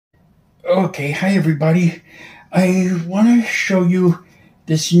Okay, hi everybody. I want to show you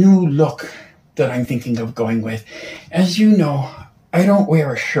this new look that I'm thinking of going with. As you know, I don't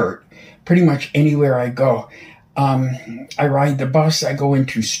wear a shirt pretty much anywhere I go. I ride the bus, I go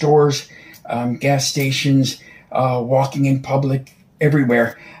into stores, gas stations, walking in public,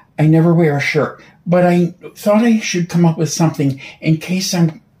 everywhere. I never wear a shirt, but I thought I should come up with something in case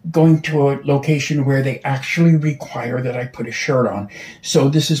I'm going to a location where they actually require that I put a shirt on. So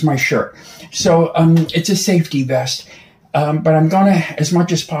this is my shirt. So it's a safety vest, but I'm gonna, as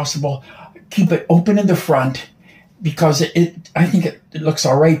much as possible, keep it open in the front because I think it looks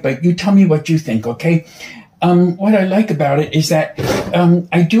all right, but you tell me what you think, okay? What I like about it is that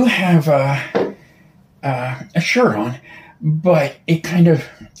I do have a shirt on, but it kind of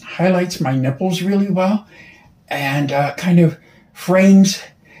highlights my nipples really well and kind of frames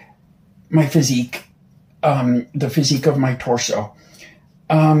my physique, the physique of my torso.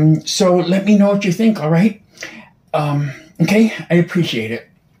 So let me know what you think, all right? Okay, I appreciate it.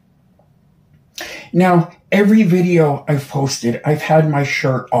 Now, every video I've posted, I've had my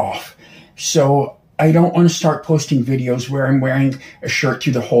shirt off. So I don't want to start posting videos where I'm wearing a shirt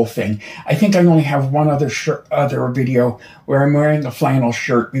through the whole thing. I think I only have one other video where I'm wearing a flannel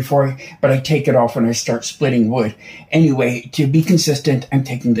shirt but I take it off when I start splitting wood. Anyway, to be consistent, I'm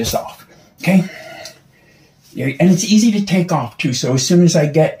taking this off. Okay? Yeah, and it's easy to take off too, so as soon as I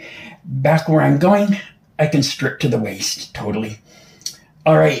get back where I'm going, I can strip to the waist, totally.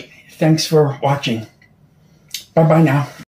 All right, thanks for watching. Bye-bye now.